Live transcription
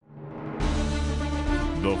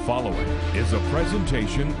The following is a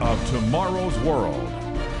presentation of Tomorrow's World.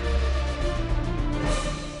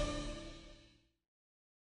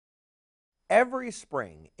 Every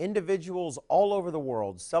spring, individuals all over the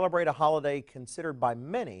world celebrate a holiday considered by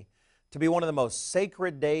many to be one of the most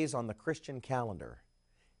sacred days on the Christian calendar,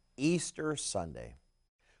 Easter Sunday.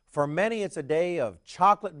 For many, it's a day of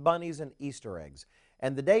chocolate bunnies and Easter eggs,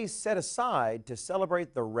 and the day set aside to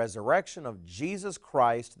celebrate the resurrection of Jesus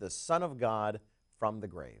Christ, the Son of God, from the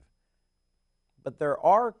grave. But there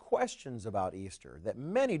are questions about Easter that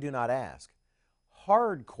many do not ask,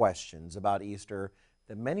 hard questions about Easter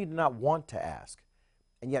that many do not want to ask,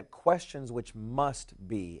 and yet questions which must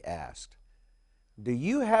be asked. Do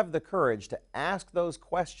you have the courage to ask those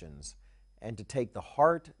questions and to take to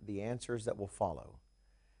heart the answers that will follow?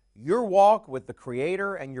 Your walk with the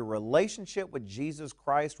Creator and your relationship with Jesus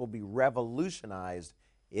Christ will be revolutionized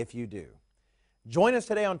if you do. Join us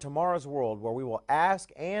today on Tomorrow's World, where we will ask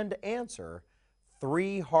and answer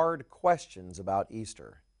 3 hard questions about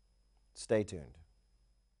Easter. Stay tuned.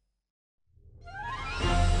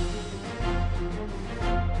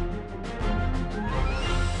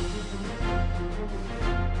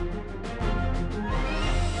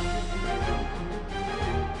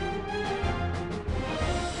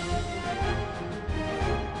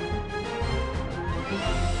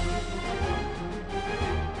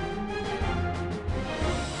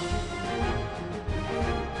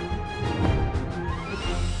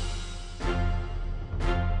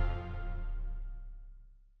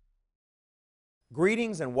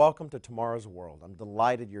 Greetings and welcome to Tomorrow's World. I'm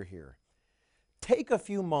delighted you're here. Take a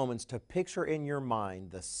few moments to picture in your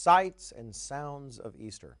mind the sights and sounds of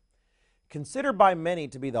Easter. Considered by many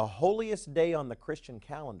to be the holiest day on the Christian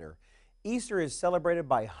calendar, Easter is celebrated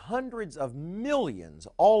by hundreds of millions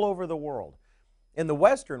all over the world. In the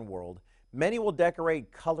Western world, many will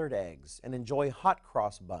decorate colored eggs and enjoy hot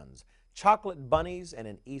cross buns, chocolate bunnies, and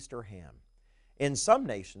an Easter ham. In some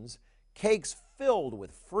nations, cakes filled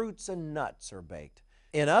with fruits and nuts are baked.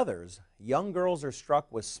 In others, young girls are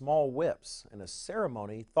struck with small whips in a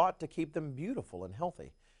ceremony thought to keep them beautiful and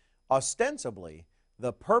healthy. Ostensibly,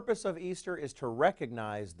 the purpose of Easter is to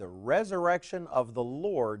recognize the resurrection of the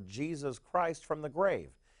Lord Jesus Christ from the grave.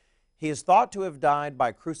 He is thought to have died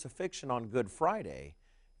by crucifixion on Good Friday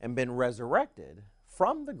and been resurrected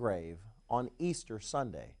from the grave on Easter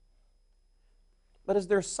Sunday. But is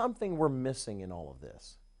there something we're missing in all of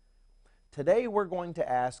this? Today we're going to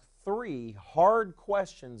ask 3 hard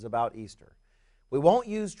questions about Easter. We won't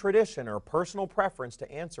use tradition or personal preference to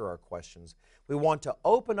answer our questions. We want to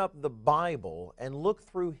open up the Bible and look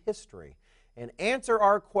through history and answer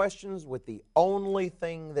our questions with the only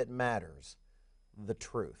thing that matters, the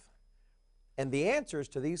truth. And the answers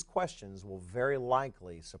to these questions will very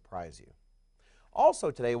likely surprise you.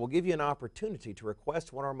 Also today we'll give you an opportunity to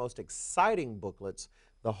request one of our most exciting booklets,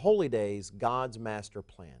 The Holy Days, God's Master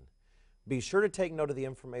Plan. Be sure to take note of the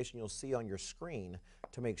information you'll see on your screen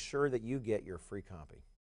to make sure that you get your free copy.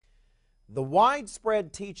 The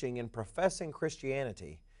widespread teaching in professing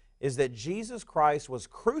Christianity is that Jesus Christ was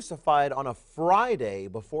crucified on a Friday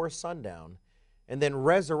before sundown and then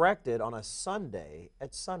resurrected on a Sunday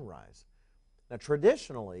at sunrise. Now,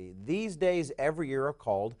 traditionally, these days every year are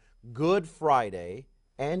called Good Friday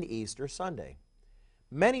and Easter Sunday.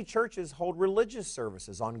 Many churches hold religious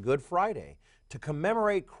services on Good Friday to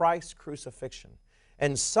commemorate Christ's crucifixion,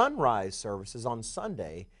 and sunrise services on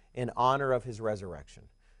Sunday in honor of His resurrection.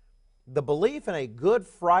 The belief in a Good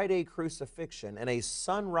Friday crucifixion and a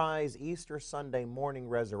sunrise Easter Sunday morning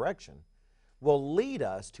resurrection will lead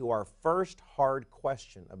us to our first hard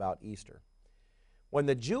question about Easter. When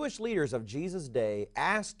the Jewish leaders of Jesus' day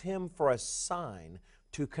asked Him for a sign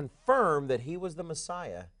to confirm that He was the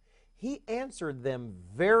Messiah, He answered them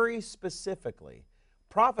very specifically,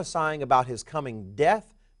 prophesying about His coming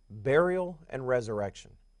death, burial, and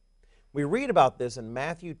resurrection. We read about this in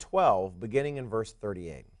Matthew 12, beginning in verse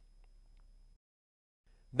 38.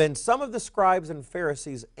 Then some of the scribes and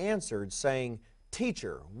Pharisees answered, saying,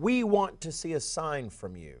 Teacher, we want to see a sign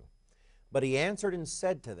from you. But He answered and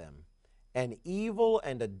said to them, An evil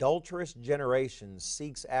and adulterous generation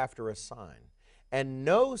seeks after a sign, and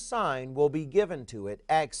no sign will be given to it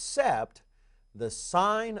except the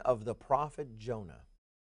sign of the prophet Jonah.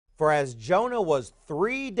 For as Jonah was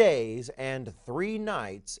 3 days and 3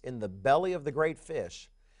 nights in the belly of the great fish,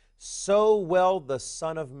 so will the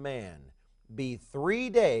Son of Man be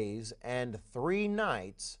 3 days and 3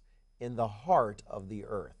 nights in the heart of the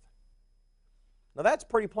earth. Now that's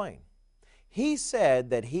pretty plain. He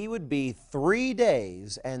said that He would be 3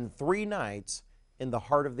 days and 3 nights in the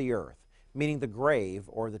heart of the earth, meaning the grave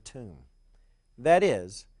or the tomb. That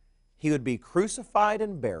is, He would be crucified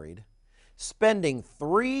and buried, spending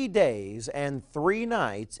 3 days and 3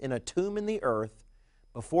 nights in a tomb in the earth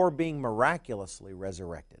before being miraculously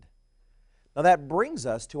resurrected. Now that brings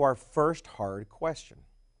us to our first hard question.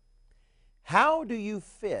 How do you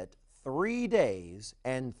fit 3 days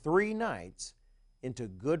and 3 nights into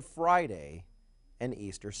Good Friday and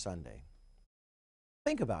Easter Sunday?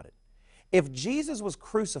 Think about it. If Jesus was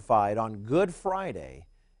crucified on Good Friday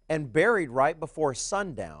and buried right before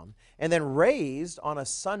sundown and then raised on a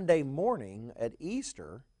Sunday morning at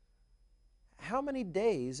Easter, how many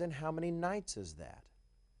days and how many nights is that?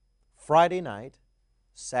 Friday night,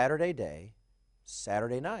 Saturday day,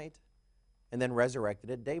 Saturday night, and then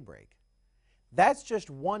resurrected at daybreak. That's just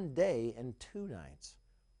 1 day and 2 nights.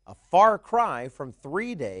 A far cry from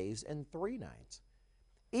 3 days and 3 nights.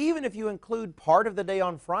 Even if you include part of the day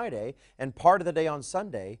on Friday and part of the day on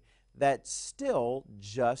Sunday, that's still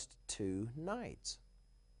just 2 nights.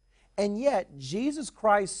 And yet, Jesus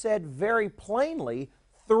Christ said very plainly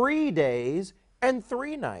 3 days and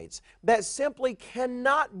 3 nights. That simply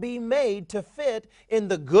cannot be made to fit in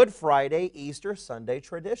the Good Friday, Easter Sunday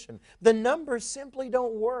tradition. The numbers simply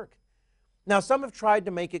don't work. Now, some have tried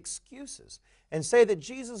to make excuses and say that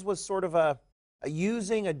Jesus was sort of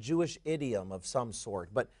using a Jewish idiom of some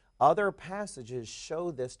sort, but other passages show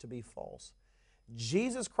this to be false.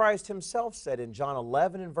 Jesus Christ himself said in John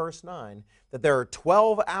 11 and verse 9 that there are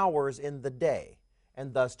 12 hours in the day,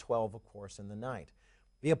 and thus 12, of course, in the night.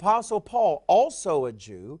 The Apostle Paul, also a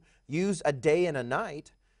Jew, used a day and a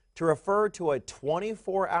night to refer to a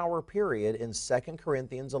 24-hour period in 2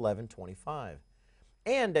 Corinthians 11:25.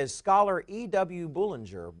 And as scholar E.W.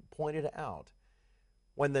 Bullinger pointed out,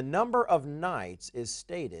 when the number of nights is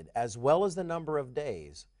stated as well as the number of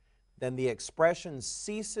days, then the expression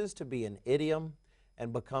ceases to be an idiom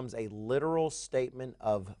and becomes a literal statement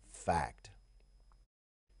of fact.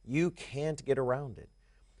 You can't get around it.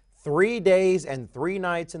 3 days and 3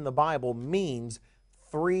 nights in the Bible means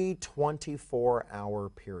 3 24-hour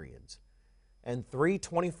periods. And 3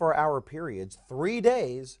 24-hour periods, 3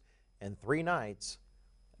 days and 3 nights,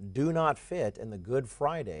 do not fit in the Good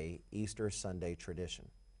Friday, Easter Sunday tradition.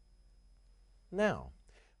 Now,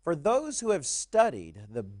 for those who have studied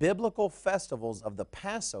the biblical festivals of the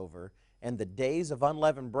Passover and the Days of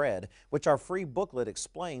Unleavened Bread, which our free booklet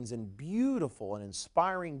explains in beautiful and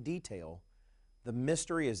inspiring detail, the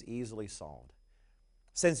mystery is easily solved.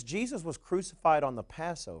 Since Jesus was crucified on the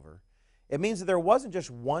Passover, it means that there wasn't just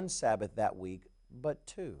one Sabbath that week, but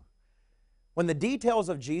 2. When the details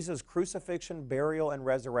of Jesus' crucifixion, burial, and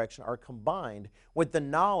resurrection are combined with the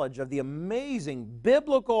knowledge of the amazing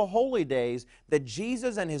biblical holy days that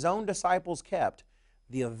Jesus and his own disciples kept,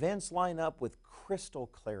 the events line up with crystal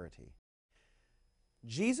clarity.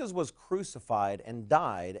 Jesus was crucified and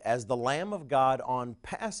died as the Lamb of God on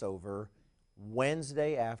Passover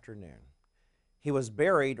Wednesday afternoon. He was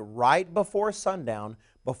buried right before sundown,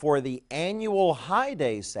 before the annual high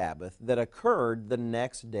day Sabbath that occurred the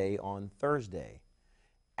next day on Thursday.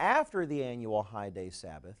 After the annual high day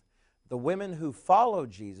Sabbath, the women who followed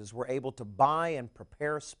Jesus were able to buy and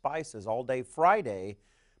prepare spices all day Friday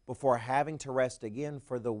before having to rest again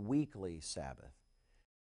for the weekly Sabbath.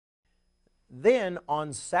 Then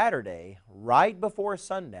on Saturday, right before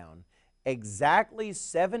sundown, exactly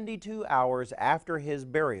 72 hours after his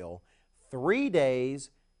burial, 3 days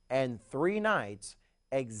and 3 nights,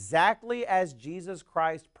 exactly as Jesus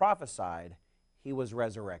Christ prophesied, he was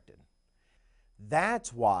resurrected.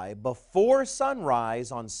 That's why before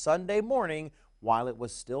sunrise on Sunday morning, while it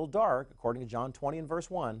was still dark, according to John 20 and verse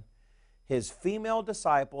 1, his female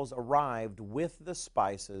disciples arrived with the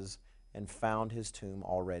spices and found his tomb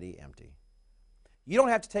already empty. You don't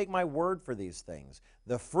have to take my word for these things.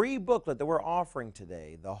 The free booklet that we're offering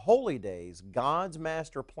today, The Holy Days, God's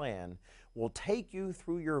Master Plan, will take you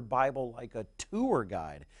through your Bible like a tour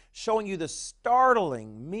guide, showing you the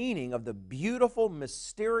startling meaning of the beautiful,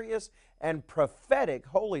 mysterious, and prophetic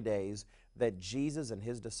holy days that Jesus and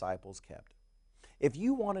his disciples kept. If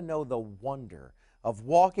you want to know the wonder of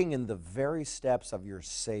walking in the very steps of your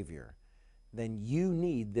Savior, then you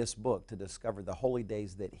need this book to discover the holy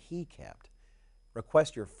days that he kept.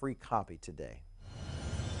 Request your free copy today.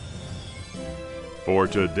 For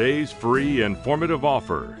today's free informative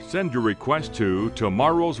offer, send your request to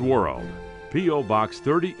Tomorrow's World, P.O. Box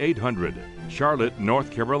 3800, Charlotte,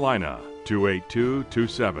 North Carolina,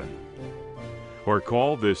 28227. Or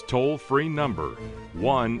call this toll-free number,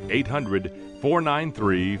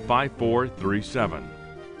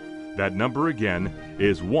 1-800-493-5437. That number again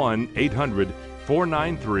is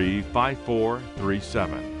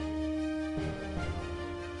 1-800-493-5437.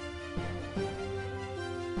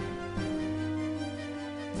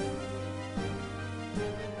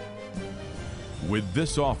 With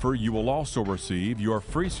this offer, you will also receive your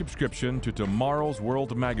free subscription to Tomorrow's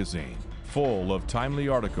World magazine, full of timely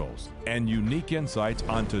articles and unique insights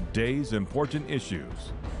on today's important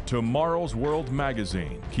issues. Tomorrow's World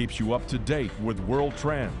magazine keeps you up to date with world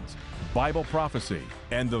trends, Bible prophecy,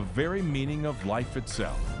 and the very meaning of life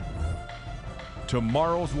itself.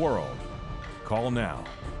 Tomorrow's World. Call now.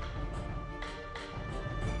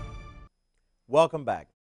 Welcome back.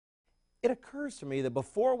 It occurs to me that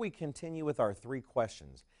before we continue with our 3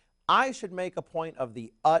 questions, I should make a point of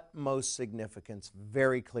the utmost significance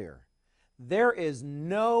very clear. There is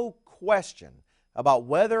no question about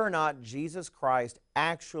whether or not Jesus Christ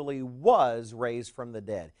actually was raised from the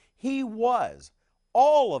dead. He was.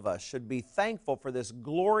 All of us should be thankful for this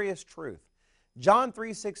glorious truth. John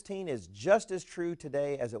 3:16 is just as true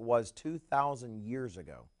today as it was 2,000 years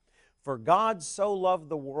ago. For God so loved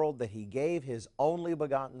the world that He gave His only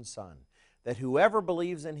begotten Son, that whoever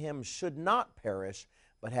believes in Him should not perish,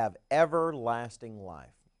 but have everlasting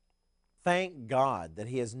life. Thank God that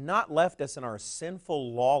He has not left us in our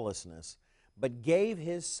sinful lawlessness, but gave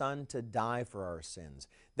His Son to die for our sins,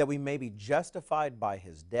 that we may be justified by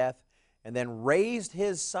His death, and then raised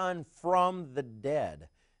His Son from the dead,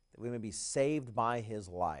 that we may be saved by His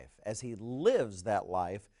life, as He lives that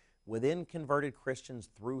life within converted Christians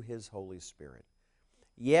through His Holy Spirit.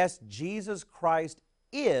 Yes, Jesus Christ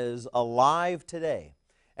is alive today,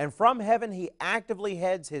 and from heaven He actively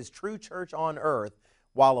heads His true church on earth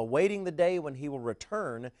while awaiting the day when He will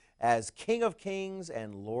return as King of Kings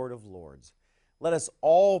and Lord of Lords. Let us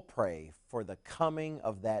all pray for the coming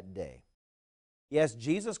of that day. Yes,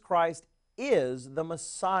 Jesus Christ is the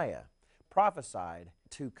Messiah, prophesied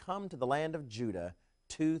to come to the land of Judah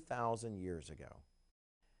 2,000 years ago.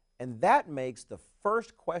 And that makes the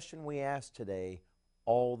first question we ask today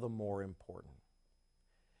all the more important.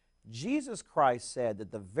 Jesus Christ said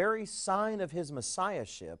that the very sign of His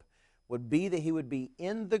Messiahship would be that He would be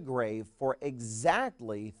in the grave for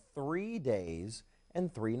exactly 3 days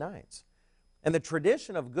and 3 nights. And the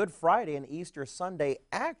tradition of Good Friday and Easter Sunday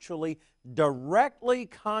actually directly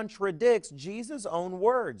contradicts Jesus' own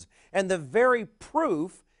words and the very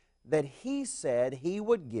proof that He said He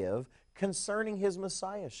would give concerning His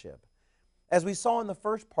Messiahship. As we saw in the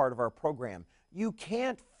first part of our program, you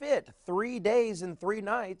can't fit 3 days and 3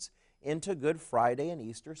 nights into Good Friday and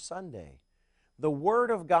Easter Sunday. The Word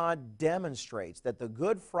of God demonstrates that the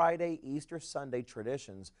Good Friday, Easter Sunday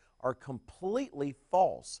traditions are completely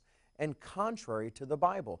false and contrary to the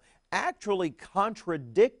Bible, actually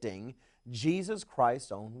contradicting Jesus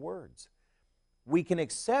Christ's own words. We can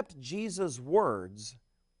accept Jesus' words,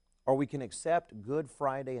 or we can accept Good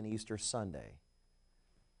Friday and Easter Sunday,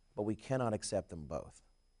 but we cannot accept them both.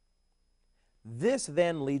 This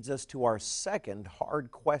then leads us to our second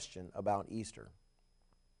hard question about Easter.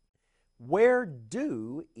 Where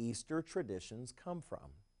do Easter traditions come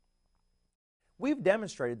from? We've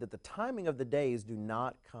demonstrated that the timing of the days do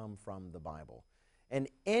not come from the Bible, and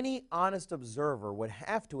any honest observer would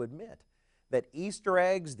have to admit that Easter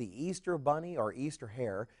eggs, the Easter bunny or Easter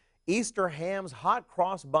hare, Easter hams, hot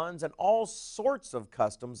cross buns, and all sorts of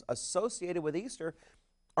customs associated with Easter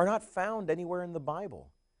are not found anywhere in the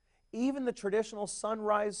Bible. Even the traditional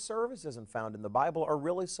sunrise service isn't found in the Bible or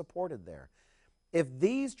really supported there. If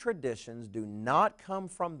these traditions do not come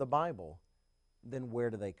from the Bible, then where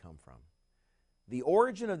do they come from? The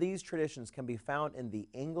origin of these traditions can be found in the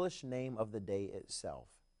English name of the day itself,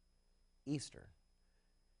 Easter.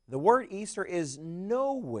 The word Easter is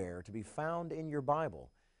nowhere to be found in your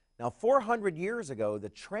Bible. Now, 400 years ago, the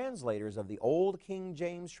translators of the Old King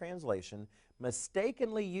James translation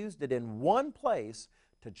mistakenly used it in one place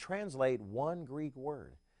to translate one Greek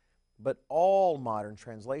word. But all modern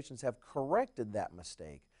translations have corrected that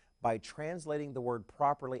mistake by translating the word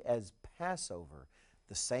properly as Passover,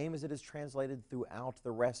 the same as it is translated throughout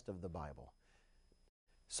the rest of the Bible.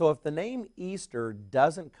 So if the name Easter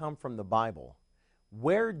doesn't come from the Bible,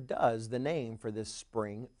 where does the name for this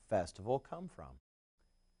spring festival come from?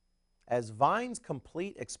 As Vine's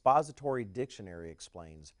Complete Expository Dictionary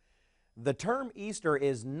explains, the term Easter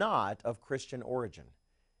is not of Christian origin.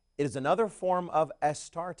 It is another form of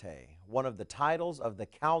Astarte, one of the titles of the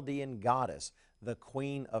Chaldean goddess, the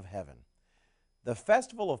Queen of Heaven. The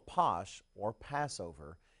festival of Pasch, or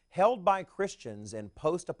Passover, held by Christians in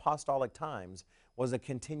post-apostolic times, was a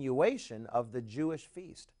continuation of the Jewish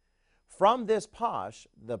feast. From this Pasch,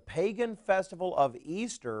 the pagan festival of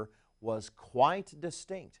Easter was quite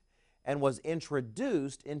distinct and was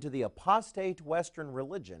introduced into the apostate Western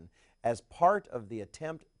religion as part of the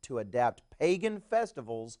attempt to adapt pagan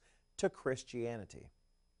festivals to Christianity.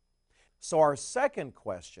 So our second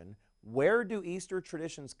question, where do Easter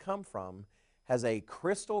traditions come from, has a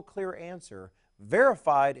crystal clear answer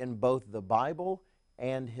verified in both the Bible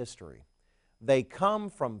and history. They come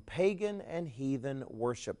from pagan and heathen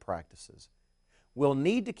worship practices. We'll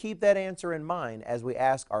need to keep that answer in mind as we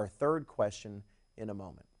ask our third question in a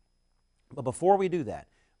moment. But before we do that,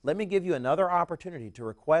 let me give you another opportunity to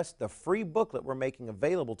request the free booklet we're making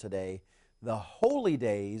available today, The Holy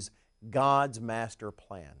Days, God's Master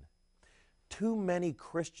Plan. Too many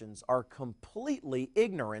Christians are completely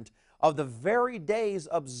ignorant of the very days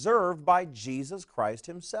observed by Jesus Christ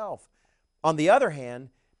Himself. On the other hand,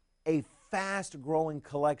 a fast-growing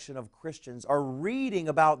collection of Christians are reading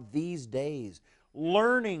about these days,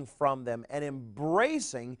 learning from them, and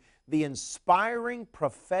embracing the inspiring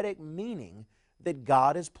prophetic meaning that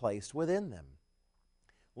God has placed within them.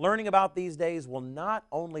 Learning about these days will not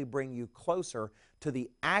only bring you closer to the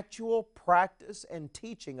actual practice and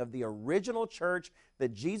teaching of the original church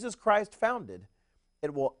that Jesus Christ founded,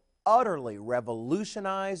 it will utterly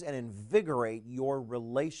revolutionize and invigorate your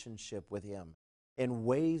relationship with Him in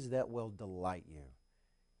ways that will delight you.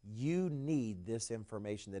 You need this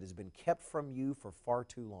information that has been kept from you for far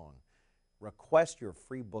too long. Request your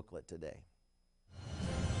free booklet today.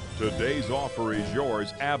 Today's offer is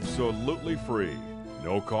yours absolutely free.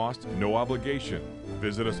 No cost, no obligation.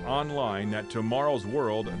 Visit us online at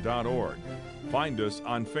tomorrowsworld.org. Find us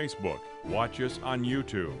on Facebook, watch us on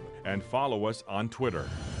YouTube, and follow us on Twitter.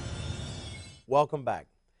 Welcome back.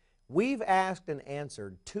 We've asked and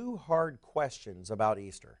answered two hard questions about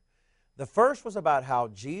Easter. The first was about how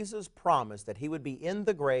Jesus promised that He would be in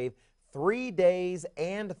the grave 3 days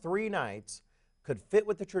and 3 nights could fit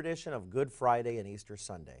with the tradition of Good Friday and Easter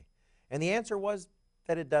Sunday. And the answer was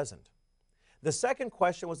that it doesn't. The second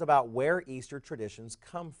question was about where Easter traditions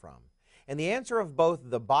come from. And the answer of both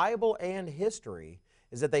the Bible and history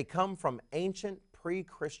is that they come from ancient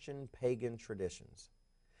pre-Christian pagan traditions.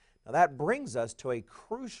 Now that brings us to a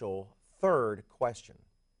crucial third question.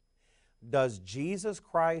 Does Jesus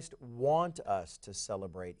Christ want us to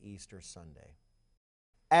celebrate Easter Sunday?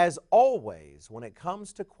 As always, when it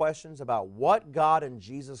comes to questions about what God and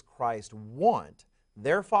Jesus Christ want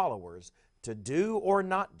their followers to do or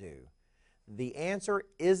not do, the answer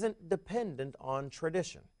isn't dependent on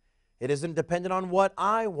tradition. It isn't dependent on what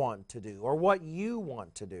I want to do or what you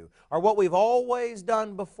want to do or what we've always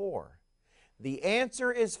done before. The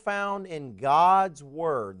answer is found in God's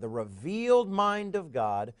Word, the revealed mind of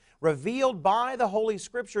God, revealed by the Holy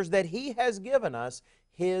Scriptures that He has given us,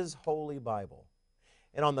 His Holy Bible.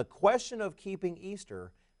 And on the question of keeping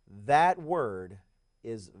Easter, that Word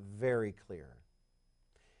is very clear.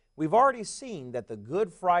 We've already seen that the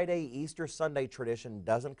Good Friday, Easter Sunday tradition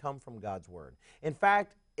doesn't come from God's Word. In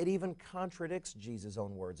fact, it even contradicts Jesus'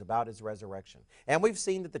 own words about His resurrection. And we've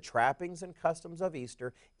seen that the trappings and customs of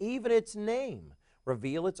Easter, even its name,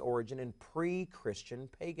 reveal its origin in pre-Christian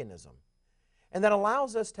paganism. And that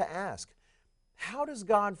allows us to ask, how does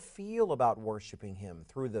God feel about worshiping Him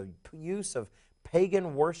through the use of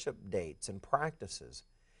pagan worship dates and practices?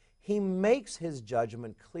 He makes His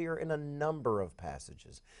judgment clear in a number of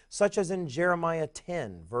passages, such as in Jeremiah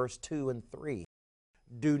 10, verse 2 and 3.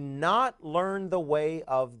 Do not learn the way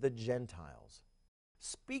of the Gentiles.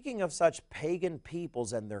 Speaking of such pagan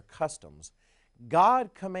peoples and their customs,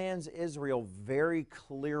 God commands Israel very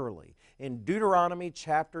clearly in Deuteronomy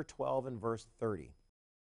chapter 12 and verse 30.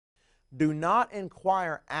 Do not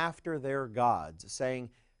inquire after their gods, saying,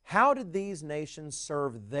 how did these nations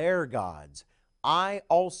serve their gods? I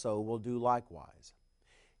also will do likewise.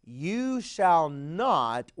 You shall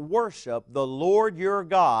not worship the Lord your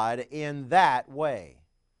God in that way.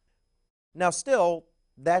 Now still,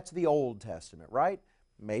 that's the Old Testament, right?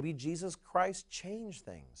 Maybe Jesus Christ changed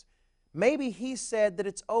things. Maybe He said that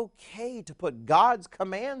it's okay to put God's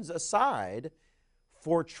commands aside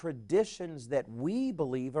for traditions that we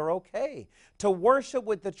believe are okay, to worship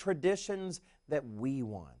with the traditions that we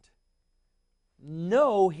want.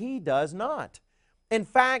 No, He does not. In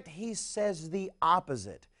fact, He says the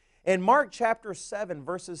opposite. In Mark chapter 7,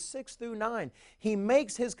 verses 6 through 9, He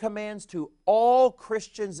makes His commands to all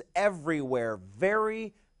Christians everywhere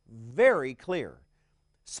very, very clear.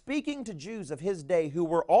 Speaking to Jews of His day who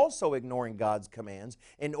were also ignoring God's commands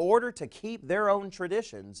in order to keep their own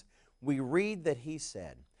traditions, we read that He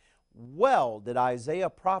said, well did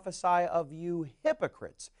Isaiah prophesy of you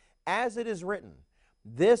hypocrites, as it is written,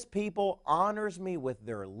 this people honors me with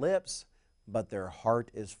their lips, but their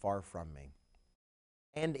heart is far from me.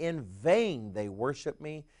 And in vain they worship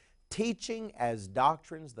me, teaching as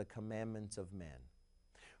doctrines the commandments of men.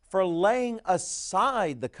 For laying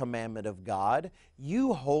aside the commandment of God,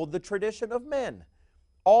 you hold the tradition of men.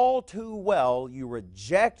 All too well you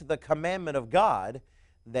reject the commandment of God,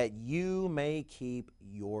 that you may keep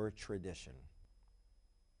your tradition.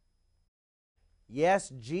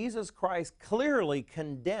 Yes, Jesus Christ clearly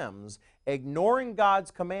condemns ignoring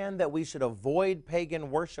God's command that we should avoid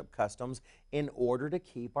pagan worship customs in order to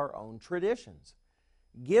keep our own traditions.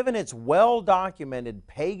 Given its well-documented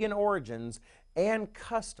pagan origins and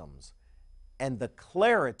customs and the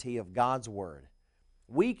clarity of God's Word,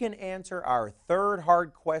 we can answer our third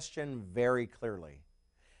hard question very clearly.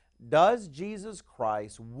 Does Jesus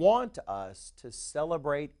Christ want us to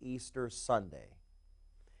celebrate Easter Sunday?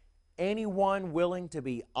 Anyone willing to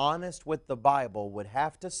be honest with the Bible would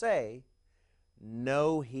have to say,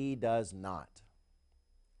 no, He does not.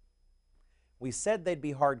 We said they'd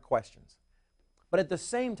be hard questions. But at the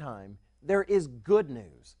same time, there is good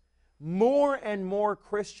news. More and more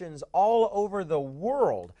Christians all over the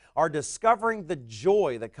world are discovering the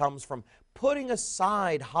joy that comes from putting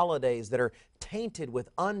aside holidays that are tainted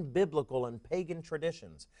with unbiblical and pagan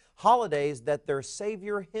traditions, holidays that their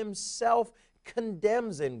Savior Himself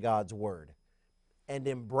condemns in God's Word, and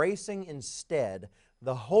embracing instead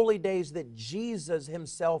the holy days that Jesus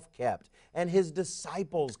Himself kept and His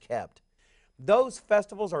disciples kept. Those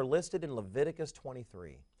festivals are listed in Leviticus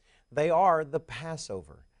 23. They are the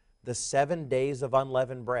Passover, the 7 days of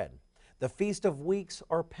unleavened bread, the Feast of Weeks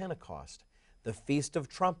or Pentecost, the Feast of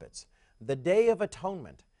Trumpets, the Day of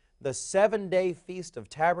Atonement, the 7-day Feast of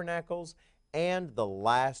Tabernacles, and the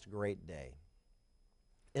last great day.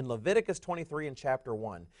 In Leviticus 23 and chapter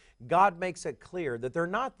 1, God makes it clear that they're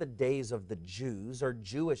not the days of the Jews or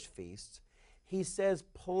Jewish feasts. He says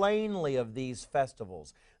plainly of these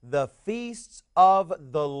festivals, the feasts of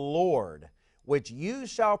the Lord, which you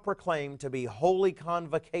shall proclaim to be holy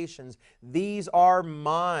convocations, these are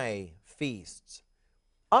my feasts.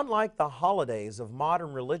 Unlike the holidays of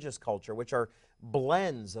modern religious culture, which are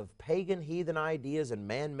blends of pagan heathen ideas and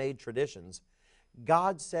man-made traditions,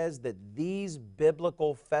 God says that these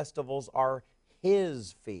biblical festivals are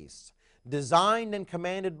His feasts, designed and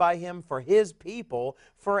commanded by Him for His people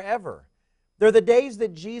forever. They're the days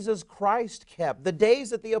that Jesus Christ kept, the days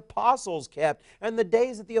that the apostles kept, and the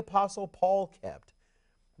days that the apostle Paul kept.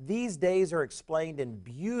 These days are explained in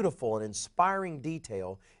beautiful and inspiring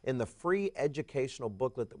detail in the free educational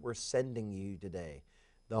booklet that we're sending you today,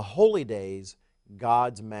 The Holy Days,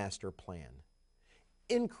 God's Master Plan.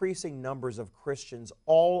 Increasing numbers of Christians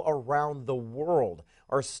all around the world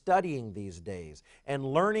are studying these days and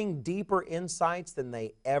learning deeper insights than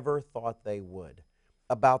they ever thought they would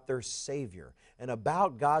about their Savior and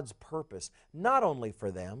about God's purpose, not only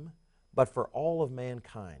for them, but for all of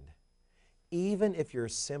mankind. Even if you're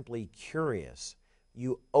simply curious,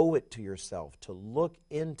 you owe it to yourself to look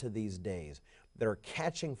into these days that are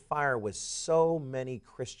catching fire with so many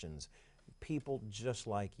Christians, people just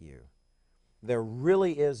like you. There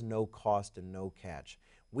really is no cost and no catch.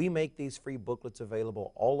 We make these free booklets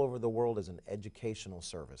available all over the world as an educational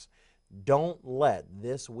service. Don't let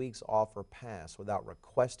this week's offer pass without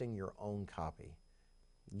requesting your own copy.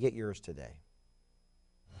 Get yours today.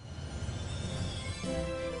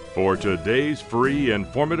 For today's free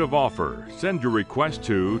informative offer, send your request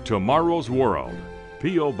to Tomorrow's World,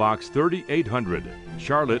 P.O. Box 3800,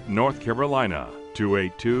 Charlotte, North Carolina,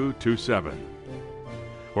 28227.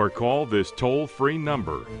 Or call this toll-free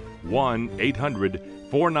number,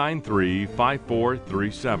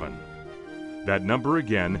 1-800-493-5437. That number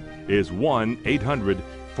again is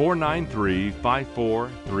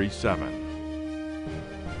 1-800-493-5437.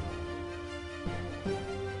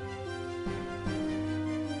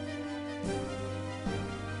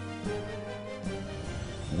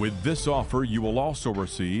 With this offer, you will also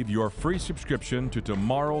receive your free subscription to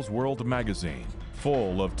Tomorrow's World magazine,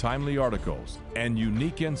 full of timely articles and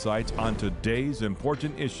unique insights on today's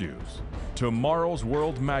important issues. Tomorrow's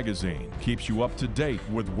World magazine keeps you up to date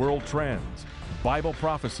with world trends, Bible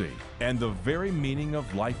prophecy, and the very meaning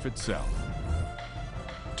of life itself.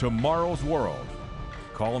 Tomorrow's World.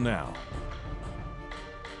 Call now.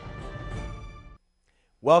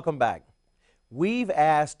 Welcome back. We've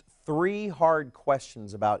asked 3 hard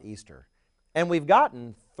questions about Easter, and we've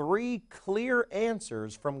gotten 3 clear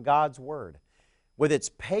answers from God's Word. With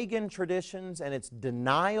its pagan traditions and its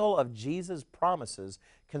denial of Jesus' promises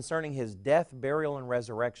concerning His death, burial, and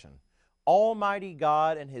resurrection, Almighty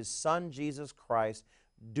God and His Son Jesus Christ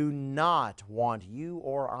do not want you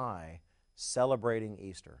or I celebrating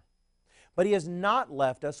Easter. But He has not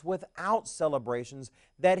left us without celebrations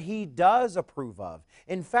that He does approve of.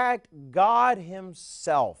 In fact, God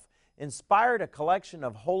Himself inspired a collection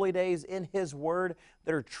of holy days in His Word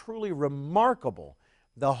that are truly remarkable.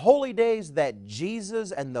 The holy days that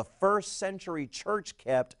Jesus and the first century church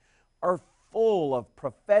kept are full of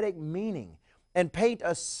prophetic meaning and paint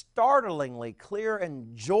a startlingly clear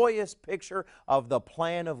and joyous picture of the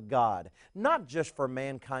plan of God, not just for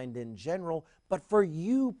mankind in general, but for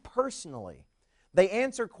you personally. They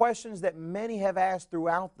answer questions that many have asked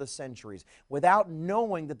throughout the centuries without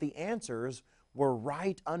knowing that the answers were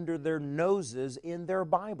right under their noses in their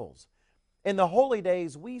Bibles. In the holy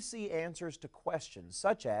days, we see answers to questions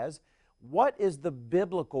such as, what is the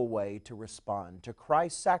biblical way to respond to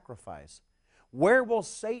Christ's sacrifice? Where will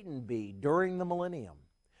Satan be during the millennium?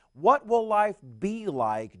 What will life be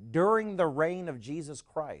like during the reign of Jesus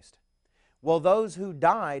Christ? Will those who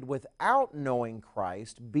died without knowing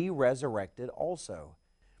Christ be resurrected also?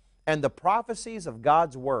 And the prophecies of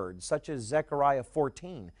God's Word, such as Zechariah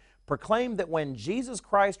 14, proclaim that when Jesus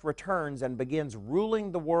Christ returns and begins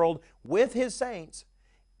ruling the world with His saints,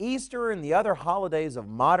 Easter and the other holidays of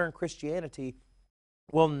modern Christianity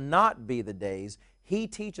will not be the days He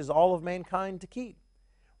teaches all of mankind to keep.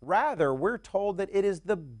 Rather, we're told that it is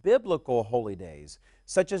the biblical holy days,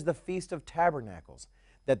 such as the Feast of Tabernacles,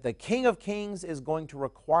 that the King of Kings is going to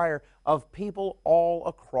require of people all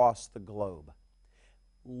across the globe.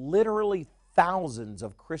 Literally thousands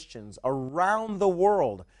of Christians around the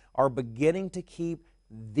world are beginning to keep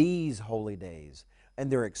these holy days,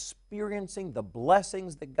 and they're experiencing the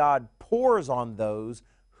blessings that God pours on those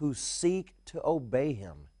who seek to obey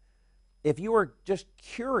Him. If you are just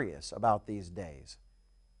curious about these days,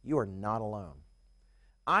 you are not alone.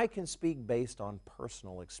 I can speak based on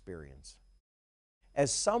personal experience.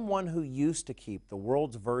 As someone who used to keep the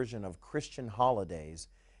world's version of Christian holidays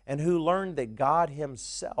and who learned that God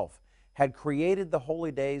Himself had created the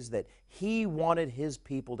holy days that He wanted His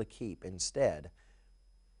people to keep instead,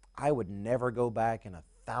 I would never go back in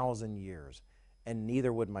 1,000 years, and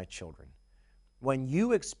neither would my children. When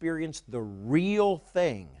you experience the real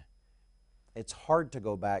thing, it's hard to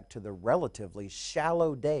go back to the relatively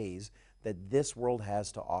shallow days that this world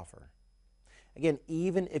has to offer. Again,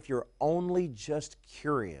 even if you're only just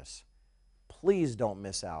curious, please don't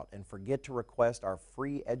miss out and forget to request our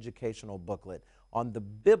free educational booklet on the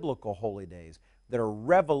biblical holy days that are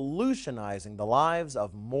revolutionizing the lives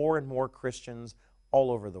of more and more Christians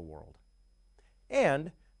all over the world.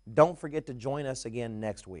 And don't forget to join us again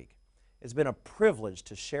next week. It's been a privilege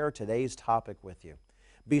to share today's topic with you.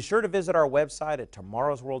 Be sure to visit our website at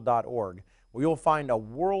tomorrowsworld.org, where you'll find a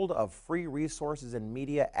world of free resources and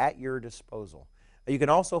media at your disposal. You can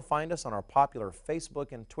also find us on our popular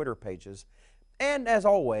Facebook and Twitter pages. And as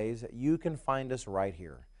always, you can find us right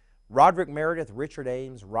here. Roderick Meredith, Richard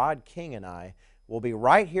Ames, Rod King, and I will be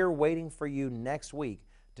right here waiting for you next week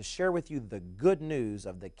to share with you the good news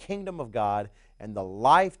of the kingdom of God and the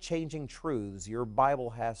life-changing truths your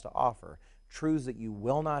Bible has to offer, truths that you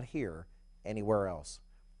will not hear anywhere else.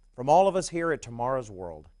 From all of us here at Tomorrow's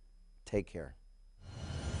World, take care.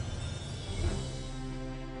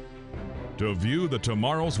 To view the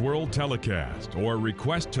Tomorrow's World telecast or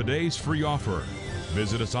request today's free offer,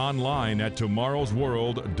 visit us online at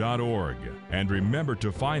tomorrowsworld.org. And remember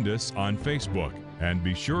to find us on Facebook and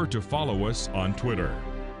be sure to follow us on Twitter.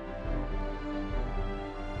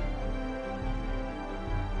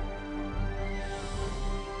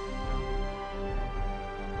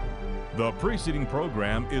 The preceding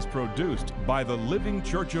program is produced by the Living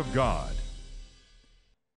Church of God.